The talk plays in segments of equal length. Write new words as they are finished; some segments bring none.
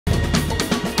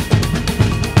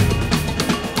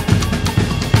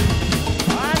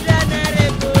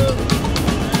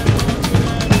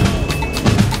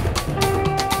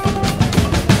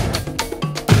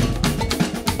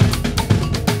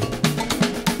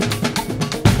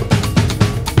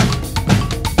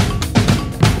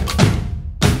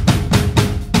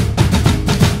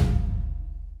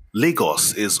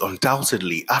Lagos is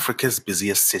undoubtedly Africa's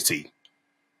busiest city.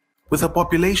 With a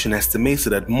population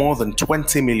estimated at more than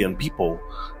 20 million people,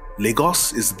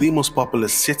 Lagos is the most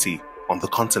populous city on the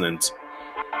continent.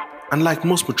 Unlike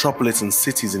most metropolitan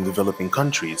cities in developing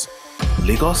countries,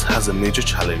 Lagos has a major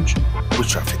challenge with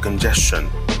traffic congestion.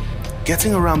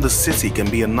 Getting around the city can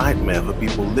be a nightmare for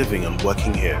people living and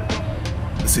working here.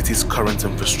 The city's current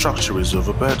infrastructure is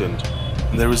overburdened,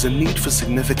 and there is a need for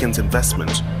significant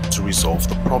investment to resolve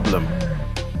the problem.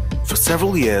 For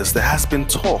several years, there has been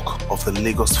talk of the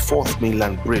Lagos Fourth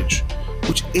Mainland Bridge,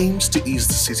 which aims to ease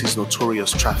the city's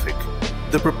notorious traffic.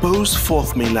 The proposed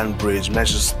Fourth Mainland Bridge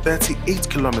measures 38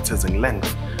 kilometers in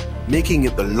length, making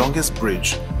it the longest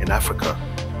bridge in Africa.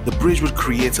 The bridge would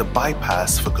create a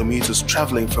bypass for commuters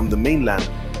traveling from the mainland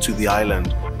to the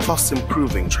island, thus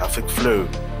improving traffic flow.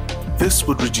 This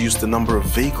would reduce the number of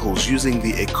vehicles using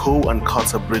the Eko and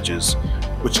Kata bridges,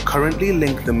 which currently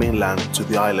link the mainland to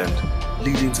the island,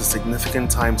 leading to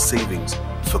significant time savings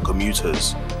for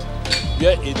commuters.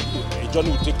 Where a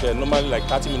journey would take normally like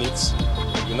 30 minutes,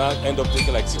 you now end up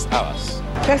taking like 6 hours.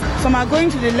 First, some are going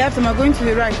to the left, some are going to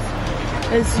the right.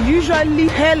 There's usually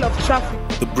hell of traffic.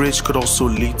 The bridge could also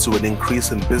lead to an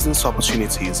increase in business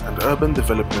opportunities and urban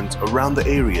development around the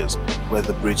areas where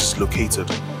the bridge is located,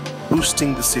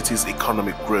 boosting the city's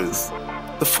economic growth.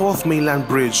 The Fourth Mainland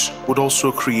Bridge would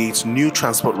also create new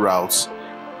transport routes,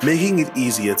 making it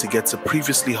easier to get to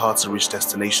previously hard-to-reach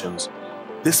destinations.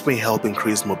 This may help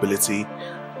increase mobility,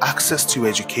 access to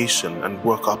education, and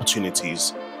work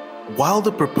opportunities. While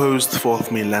the proposed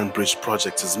Fourth Mainland Bridge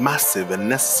project is massive and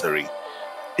necessary,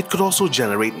 it could also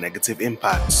generate negative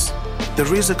impacts.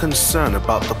 There is a concern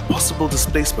about the possible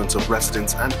displacement of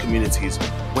residents and communities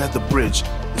where the bridge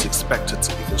is expected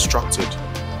to be constructed.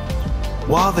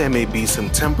 While there may be some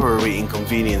temporary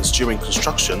inconvenience during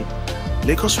construction,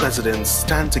 Lagos residents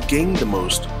stand to gain the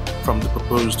most from the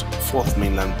proposed Fourth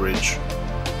Mainland Bridge.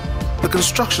 The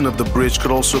construction of the bridge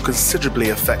could also considerably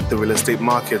affect the real estate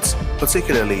markets,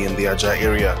 particularly in the Ajah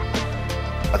area.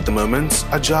 At the moment,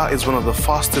 Ajah is one of the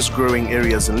fastest growing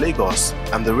areas in Lagos,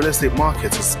 and the real estate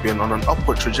market has been on an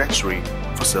upward trajectory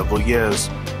for several years.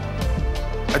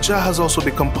 Ajah has also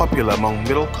become popular among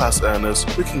middle-class earners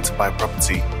looking to buy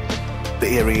property.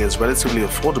 The area is relatively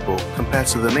affordable compared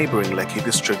to the neighboring Lekki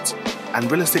district, and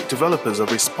real estate developers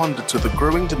have responded to the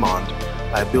growing demand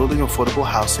by building affordable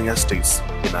housing estates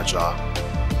in Ajah.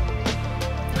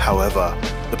 However,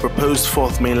 the proposed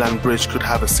Fourth Mainland Bridge could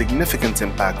have a significant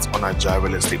impact on Ajah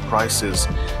real estate prices.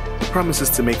 It promises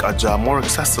to make Ajah more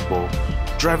accessible,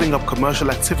 driving up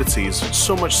commercial activities,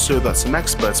 so much so that some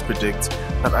experts predict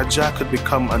that Ajah could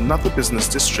become another business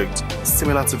district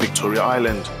similar to Victoria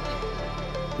Island.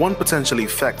 One potential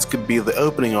effect could be the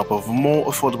opening up of more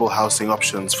affordable housing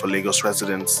options for Lagos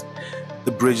residents.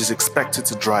 The bridge is expected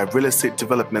to drive real estate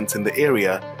development in the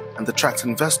area and attract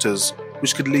investors,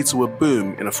 which could lead to a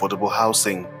boom in affordable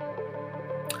housing.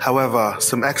 However,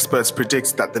 some experts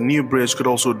predict that the new bridge could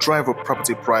also drive up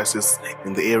property prices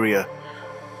in the area.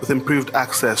 With improved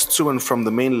access to and from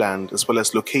the mainland, as well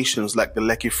as locations like the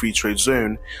Lekki Free Trade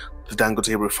Zone, the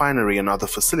Dangote refinery and other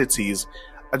facilities,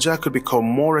 Ajah could become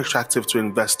more attractive to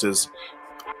investors,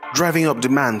 driving up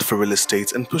demand for real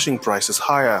estate and pushing prices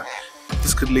higher.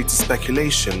 This could lead to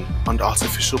speculation and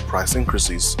artificial price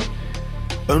increases.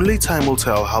 Only time will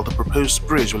tell how the proposed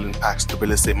bridge will impact the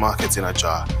real estate market in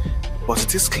Ajah, but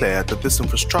it is clear that this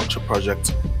infrastructure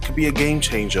project could be a game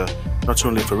changer not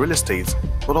only for real estate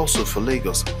but also for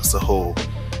Lagos as a whole.